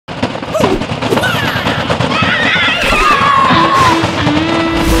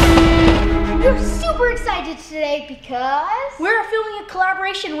Because we're filming a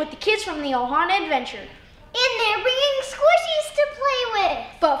collaboration with the kids from the Ohana adventure. And they're bringing squishies to play with.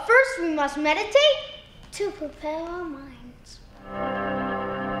 But first we must meditate to prepare our minds.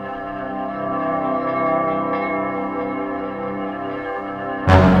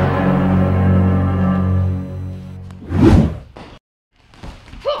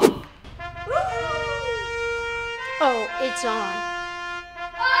 Oh, it's on.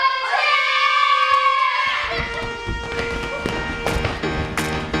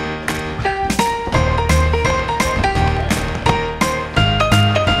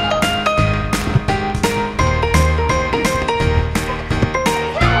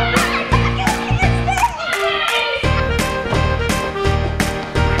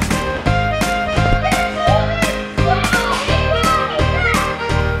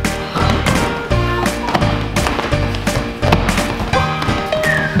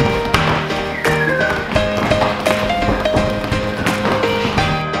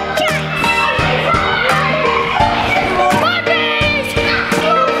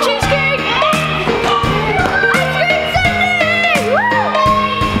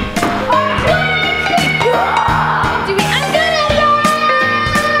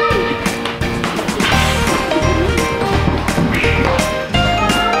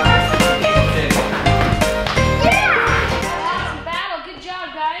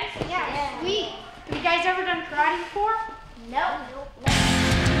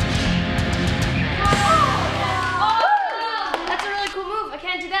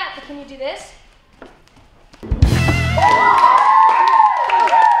 Can you do this? That's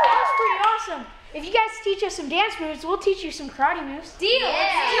pretty awesome. If you guys teach us some dance moves, we'll teach you some karate moves. Deal. Yeah.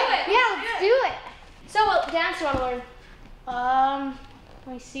 Let's do it. Yeah, let's do it. So what dance do you want to learn?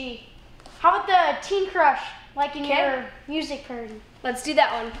 Let me see. How about the Teen Crush, like in your music parody? Let's do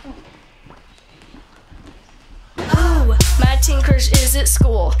that one. Oh, my teen crush is at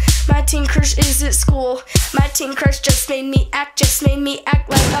school. My teen crush is at school. My teen crush just made me act like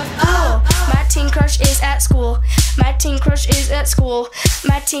a oh. My teen crush is at school. My teen crush is at school.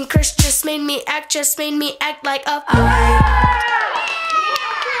 My teen crush just made me act like a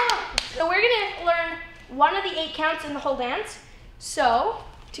So we're gonna learn one of the 8 counts in the whole dance. So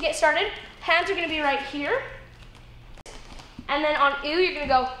to get started, hands are gonna be right here. And then on ooh, you're gonna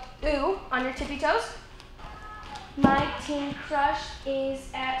go ooh on your tippy toes. My teen crush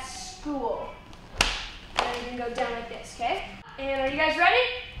is at school. And you're gonna go down like this, okay? And are you guys ready?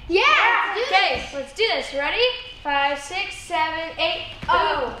 Yeah. Okay, let's do this. Ready? 5, 6, 7, 8.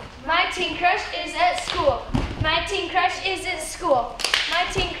 Oh, my teen crush is at school. My teen crush is at school. My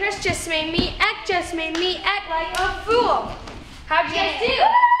teen crush just made me act like a fool. How'd you guys do?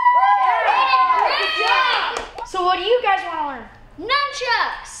 Yeah. Good job. So what do you guys want to learn?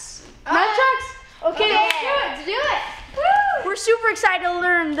 Nunchucks. Nunchucks? Okay, Let's do it. Woo. We're super excited to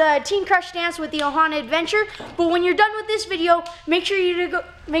learn the Teen Crush dance with the Ohana adventure. But when you're done with this video, make sure you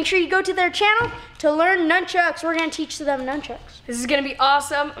go to their channel to learn nunchucks. We're gonna teach them nunchucks. This is gonna be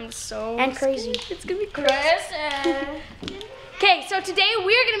awesome. I'm so crazy. It's gonna be crazy. Okay, so today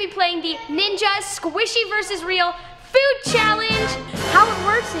we're gonna be playing the Ninja Squishy versus Real Food Challenge. How it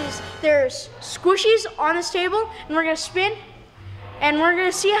works is there's squishies on this table, and we're gonna spin. And we're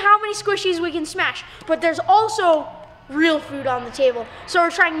gonna see how many squishies we can smash. But there's also real food on the table. So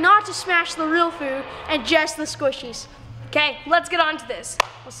we're trying not to smash the real food and just the squishies. Okay, let's get on to this.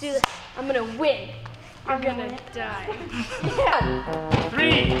 Let's do this. I'm gonna win. You're gonna die.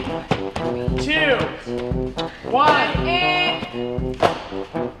 3, 2, 1.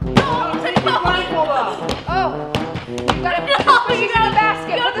 Oh, you got a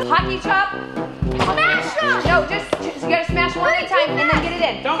basket. Put the hockey chop. Smash them. No, just you gotta smash one at a time and then get it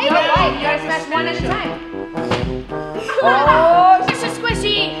in. Don't you do it. gotta smash one at a time. Oh, it's just a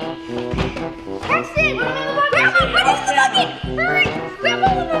squishy. Preston, put them in the bucket. Grandma, put them in the bucket. Hurry. Grandma,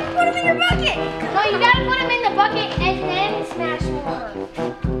 put them in your bucket. No, you gotta put them in the bucket and then smash more.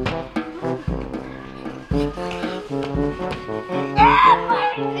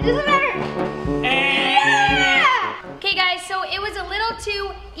 It doesn't matter. Yeah. Okay guys, so it was a little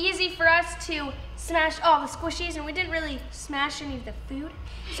too easy for us to smash all the squishies and we didn't really smash any of the food.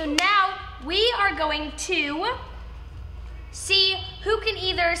 So now we are going to see who can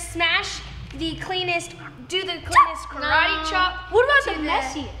either smash the cleanest, do the cleanest karate chop. What about the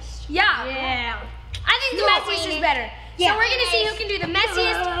messiest? Yeah. I think the messiest is better. Yeah. So we're gonna see who can do the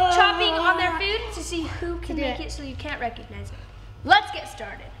messiest chopping on their food to see who can make it so you can't recognize it. Let's get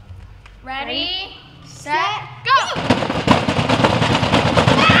started. Ready, set, go!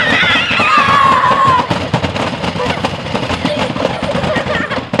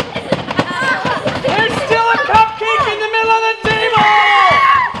 There's still a cupcake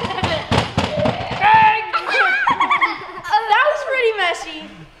Jesse.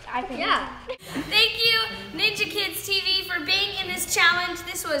 I think. Yeah. Thank you, Ninja KIDZ TV, for being in this challenge.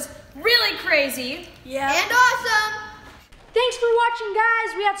 This was really crazy. Yeah. And awesome. Thanks for watching,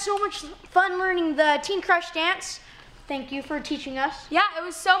 guys. We had so much fun learning the Teen Crush dance. Thank you for teaching us. Yeah, it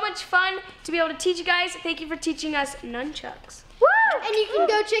was so much fun to be able to teach you guys. Thank you for teaching us nunchucks. Woo! And you can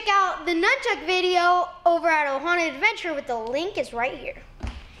go check out the nunchuck video over at Ohana Adventure with the link is right here.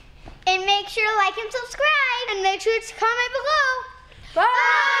 And make sure to like and subscribe. And make sure to comment below. Bye!